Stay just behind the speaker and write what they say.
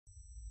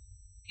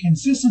Can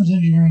systems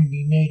engineering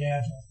be made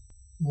agile?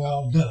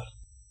 Well, duh.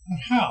 But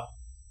how?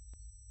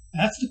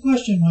 That's the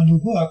question my new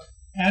book,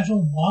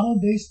 Agile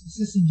Model-Based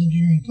Systems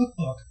Engineering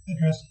Cookbook,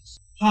 addresses.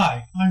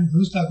 Hi, I'm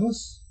Bruce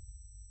Douglas,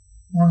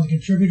 one of the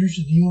contributors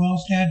to the UL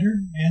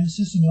standard and the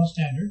SysML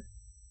standard.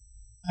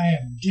 I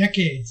have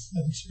decades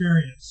of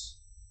experience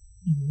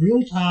in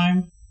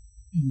real-time,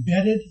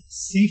 embedded,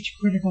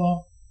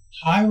 safety-critical,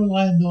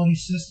 high-reliability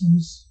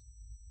systems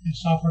and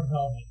software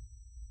development.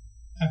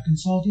 I've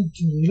consulted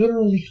to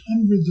literally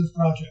hundreds of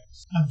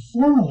projects. I'm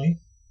formerly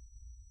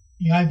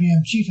the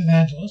IBM Chief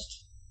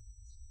Evangelist,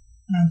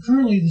 and I'm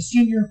currently the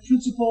Senior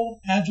Principal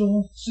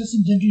Agile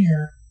Systems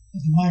Engineer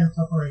at the Meyer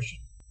Corporation.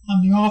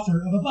 I'm the author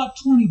of about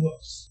 20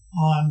 books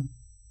on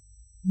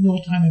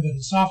real-time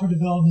embedded software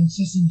development,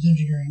 systems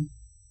engineering,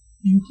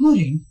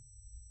 including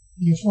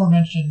the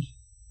aforementioned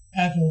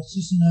Agile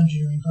Systems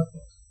Engineering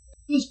Cookbook.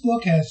 This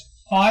book has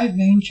 5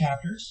 main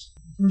chapters.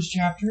 The first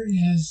chapter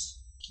is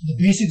the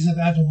basics of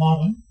Agile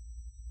modeling,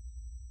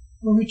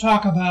 where we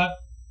talk about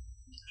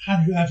how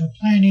to do Agile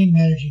planning,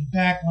 managing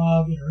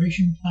backlog,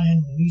 iteration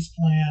plan, release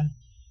plan,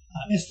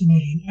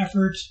 estimating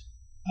effort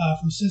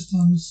for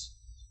systems,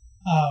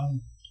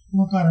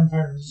 work order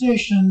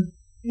prioritization,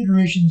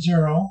 iteration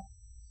zero,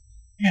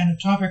 and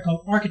a topic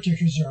called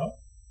architecture zero.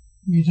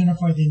 We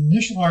identify the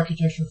initial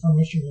architecture from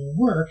which you will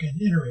work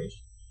and iterate,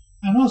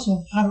 and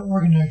also how to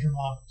organize your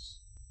models.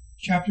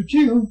 Chapter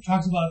 2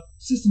 talks about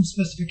system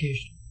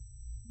specification,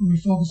 where we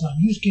focus on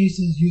use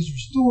cases, user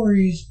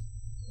stories,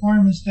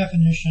 requirements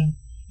definition,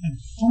 and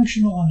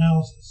functional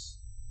analysis,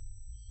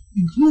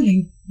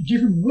 including the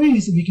different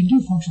ways that we can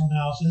do functional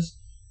analysis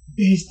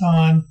based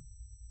on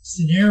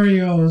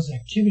scenarios,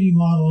 activity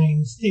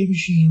modeling, state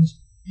machines,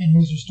 and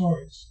user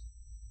stories.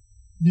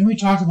 Then we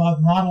talked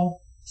about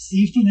model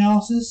safety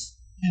analysis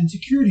and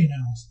security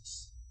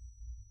analysis,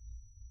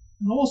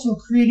 and also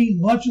creating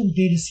logical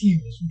data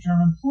schemas, which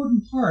are an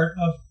important part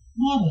of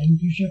modeling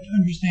because you have to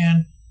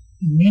understand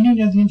the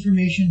meaning of the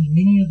information, the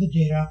meaning of the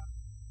data,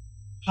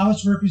 how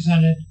it's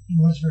represented, and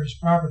what its various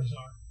properties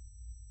are.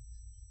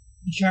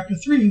 In Chapter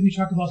 3, we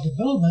talk about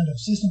development of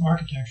system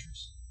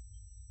architectures,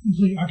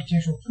 including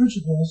architectural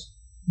principles,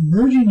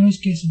 merging use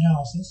case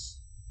analysis,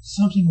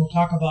 something we'll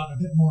talk about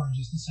a bit more in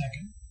just a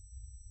second,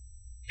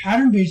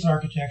 pattern-based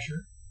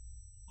architecture,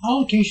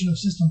 allocation of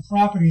system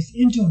properties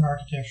into an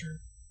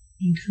architecture,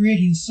 and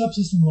creating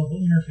subsystem-level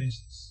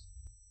interfaces.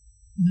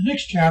 In the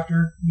next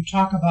chapter, we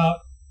talk about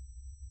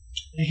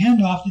the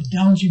handoff to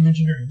downstream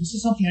engineering. This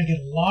is something I get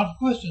a lot of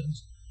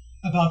questions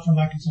about from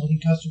my consulting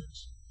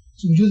customers.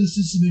 So we do the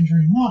system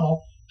engineering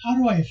model. How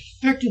do I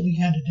effectively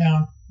hand it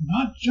down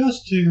not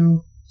just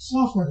to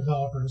software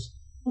developers,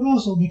 but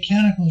also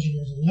mechanical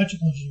engineers,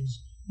 electrical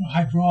engineers,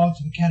 hydraulics,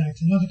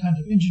 mechanics, and other kinds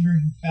of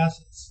engineering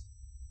facets?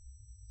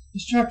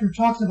 This chapter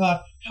talks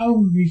about how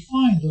we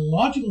refine the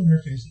logical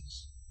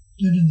interfaces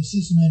done in the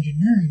system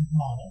engineering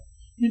model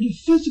into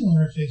physical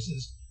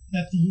interfaces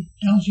that the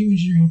downstream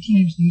engineering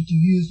teams need to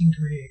use and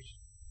create.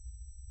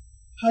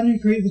 How do you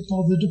create what's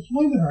called the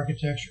deployment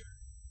architecture?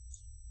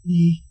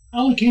 The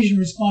allocation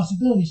of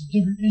responsibilities to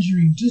different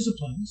engineering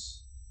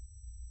disciplines,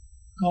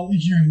 called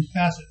engineering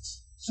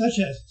facets, such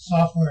as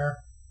software,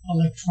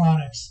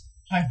 electronics,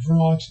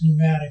 hydraulics,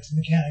 pneumatics,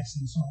 mechanics,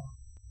 and so on.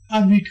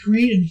 How do we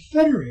create and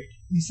federate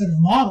these set of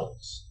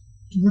models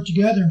to work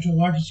together into a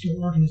larger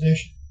scale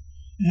organization?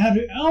 And how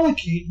to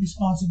allocate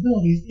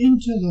responsibilities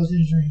into those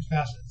engineering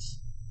facets.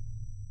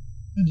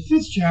 And the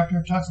 5th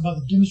chapter talks about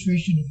the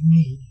demonstration of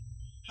need.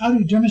 How do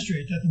we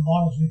demonstrate that the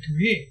models we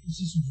create, the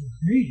systems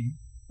we're creating,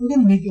 are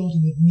going to meet the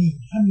ultimate need?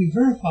 How do we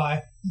verify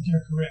that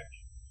they're correct?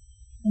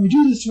 And we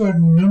do this through a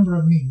number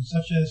of means,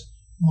 such as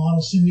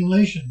model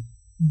simulation,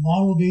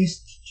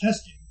 model-based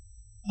testing,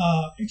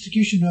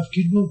 execution of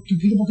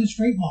computable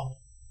constraint modeling,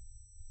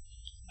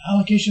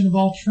 allocation of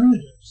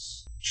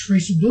alternatives,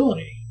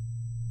 traceability,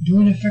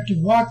 doing effective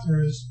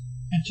walkthroughs,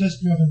 and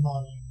test-driven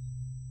modeling.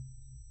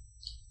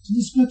 So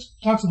this book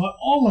talks about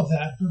all of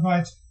that,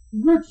 provides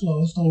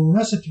workflows called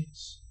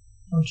recipes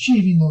for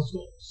achieving those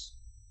goals.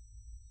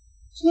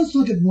 So let's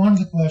look at one of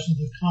the questions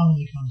that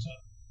commonly comes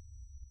up.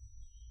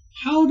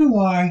 How do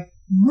I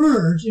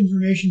merge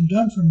information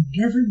done from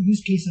different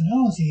use case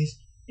analyses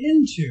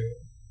into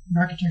an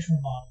architectural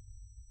model?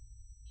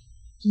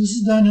 So this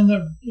is done in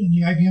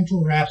the IBM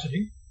tool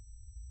Rhapsody,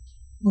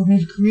 where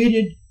we've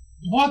created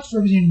blocks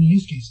representing the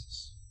use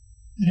cases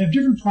that have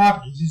different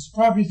properties. These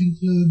properties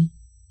include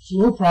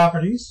flow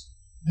properties,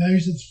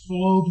 values that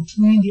flow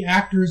between the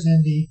actors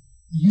and the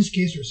use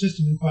case or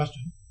system in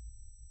question,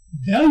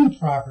 value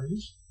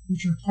properties,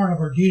 which are part of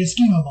our data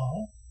schema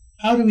model.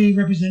 How do we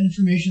represent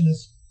information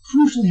that's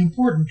crucially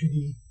important to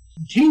the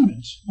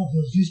attainment of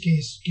those use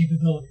case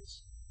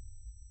capabilities?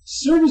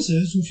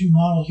 Services, which we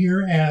model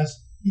here as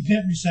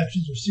event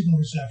receptions or signal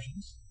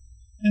receptions,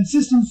 and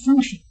system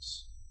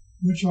functions,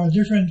 which are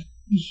different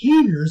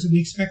behaviors that we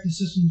expect the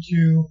system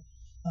to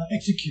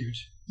execute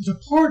as a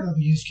part of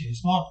a use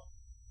case model.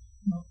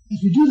 Now, as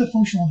we do the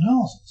functional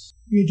analysis,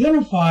 we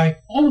identify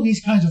all of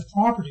these kinds of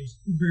properties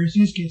for various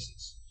use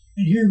cases.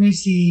 And here we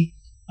see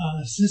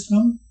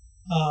system,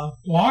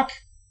 block,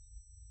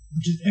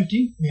 which is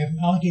empty. We haven't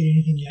allocated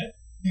anything yet.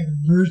 We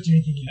haven't merged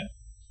anything yet.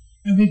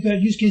 And we've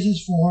got use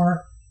cases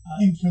for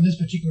this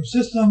particular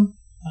system,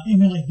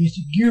 emulate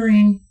basic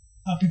gearing,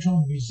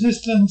 controlling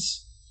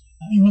resistance,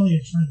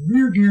 emulated front and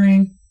rear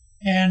gearing,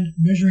 and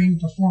measuring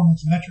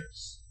performance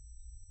metrics.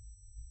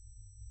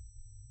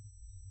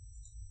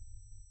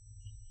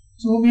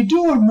 So when we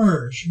do a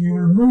merge, we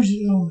want to merge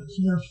the elements.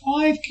 So there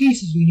are 5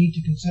 cases we need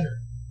to consider.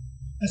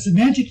 A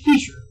semantic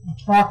feature,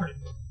 a property,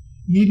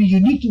 may be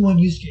unique to one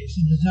use case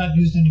and is not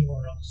used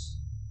anywhere else.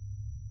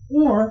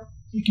 Or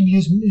it can be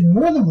used in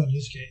more than one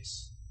use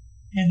case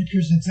and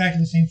appears in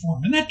exactly the same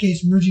form. In that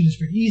case, merging is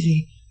pretty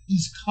easy.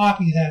 Just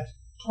copy that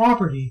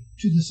property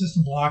to the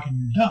system block and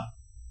you're done.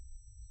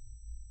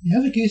 The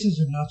other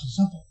cases are not so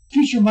simple. A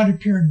feature might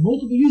appear in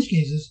multiple use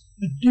cases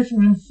but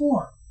differ in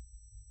form.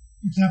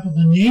 For example,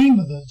 the name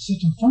of the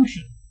system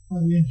function or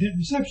the event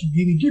reception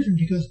may be different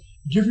because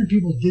different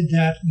people did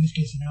that use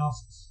case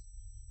analysis.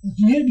 But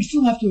yet we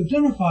still have to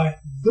identify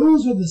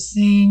those are the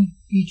same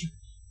features.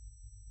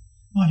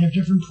 Might have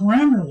different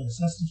parameter lists.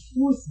 That's the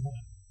 4th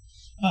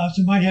one.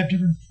 So might have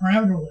different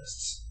parameter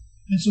lists.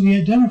 And so we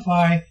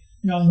identify,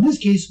 in this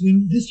case,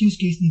 this use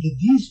case needed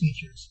these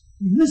features.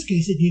 In this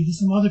case, it needed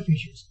some other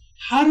features.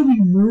 How do we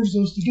merge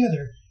those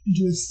together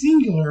into a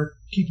singular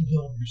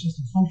capability or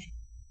system function?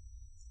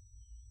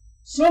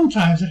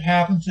 Sometimes it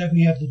happens that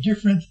we have the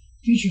different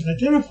features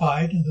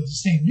identified and they're the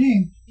same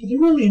name, but they're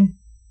really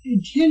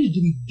intended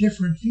to be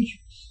different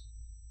features.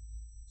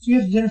 So we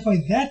have to identify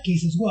that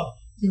case as well.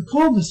 They're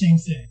called the same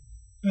thing,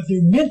 but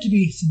they're meant to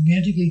be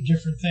semantically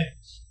different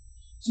things.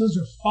 So those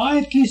are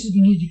 5 cases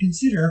we need to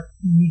consider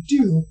when we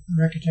do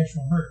an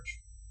architectural merge.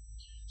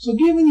 So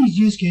given these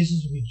use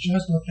cases we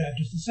just looked at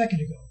just a second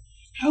ago,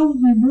 how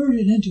would we merge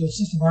it into a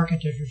system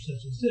architecture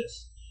such as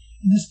this?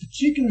 In this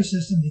particular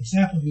system, the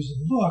example used in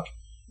the book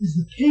is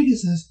the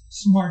Pegasus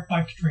Smart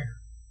Bike Trainer.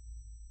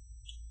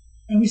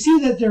 And we see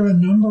that there are a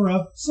number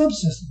of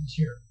subsystems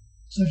here,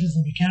 such as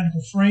the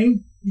mechanical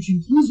frame, which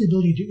includes the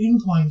ability to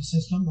incline the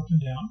system up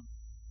and down.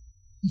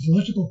 There's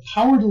electrical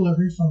power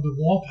delivery from the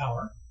wall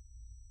power.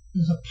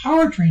 There's a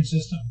powertrain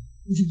system,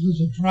 which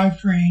includes a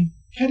drivetrain,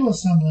 pedal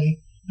assembly,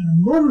 and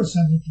a motor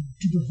assembly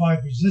to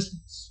provide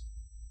resistance.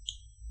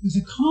 There's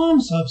a comm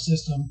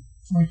subsystem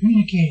for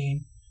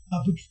communicating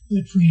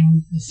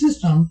between the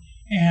system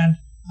and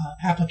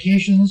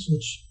applications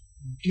which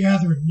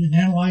gather and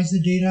analyze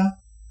the data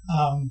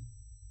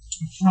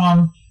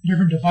from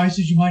different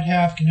devices you might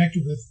have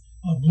connected with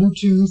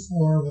Bluetooth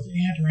or with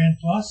ANT or ANT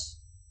Plus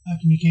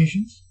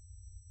communications.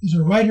 There's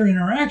a writer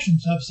interaction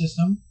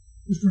subsystem,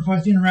 which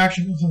provides the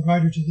interaction of the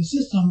writer to the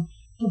system,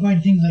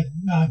 providing things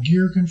like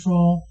gear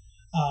control,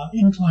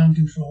 incline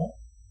control.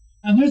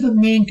 And there's the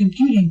main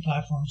computing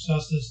platform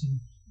subsystem,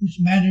 which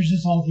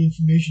manages all the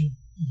information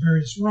of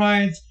various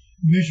rides,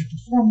 measures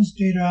performance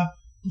data,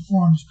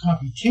 performs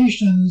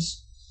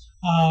computations,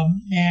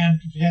 and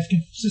has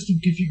system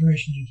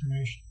configuration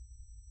information.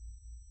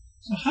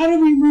 So how do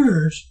we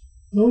merge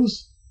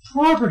those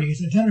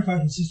properties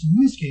identified in system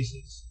use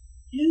cases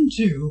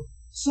into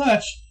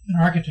such an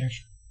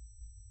architecture?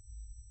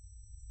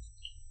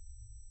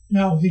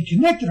 Now, the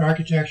connected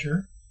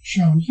architecture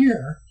shown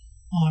here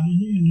on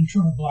an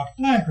internal block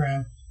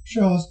diagram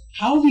shows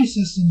how these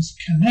systems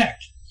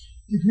connect.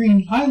 The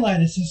green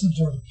highlighted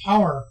systems are the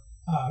power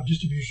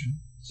distribution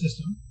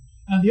system,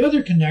 and the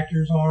other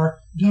connectors are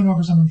done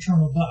over some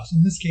internal bus,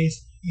 in this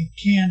case, a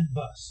CAN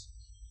bus.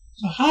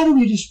 So how do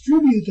we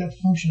distribute that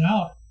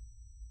functionality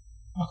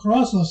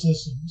across those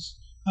systems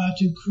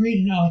to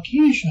create an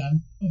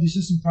allocation of these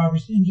system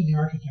properties into the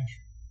architecture?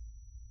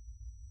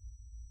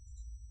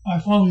 By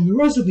following the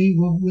recipe,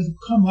 we'll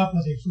come up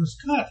with a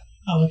first cut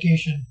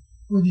allocation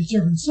where the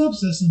different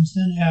subsystems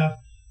then have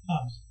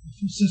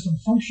system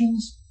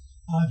functions,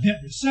 event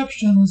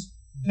receptions,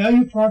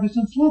 value properties,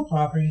 and flow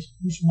properties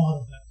which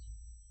model them.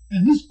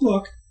 And this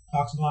book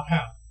talks about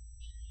how.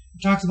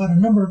 It talks about a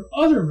number of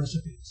other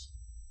recipes.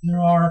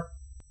 There are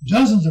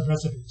dozens of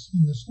recipes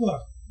in this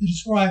book that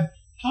describe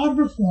how to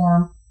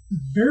perform the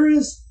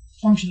various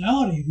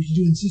functionality we can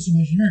do in system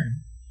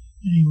engineering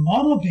in a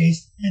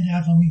model-based and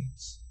agile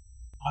means.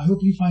 I hope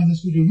you find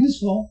this video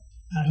useful,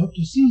 and I hope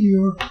to see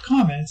your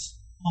comments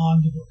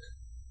on the book.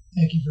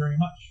 Thank you very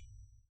much.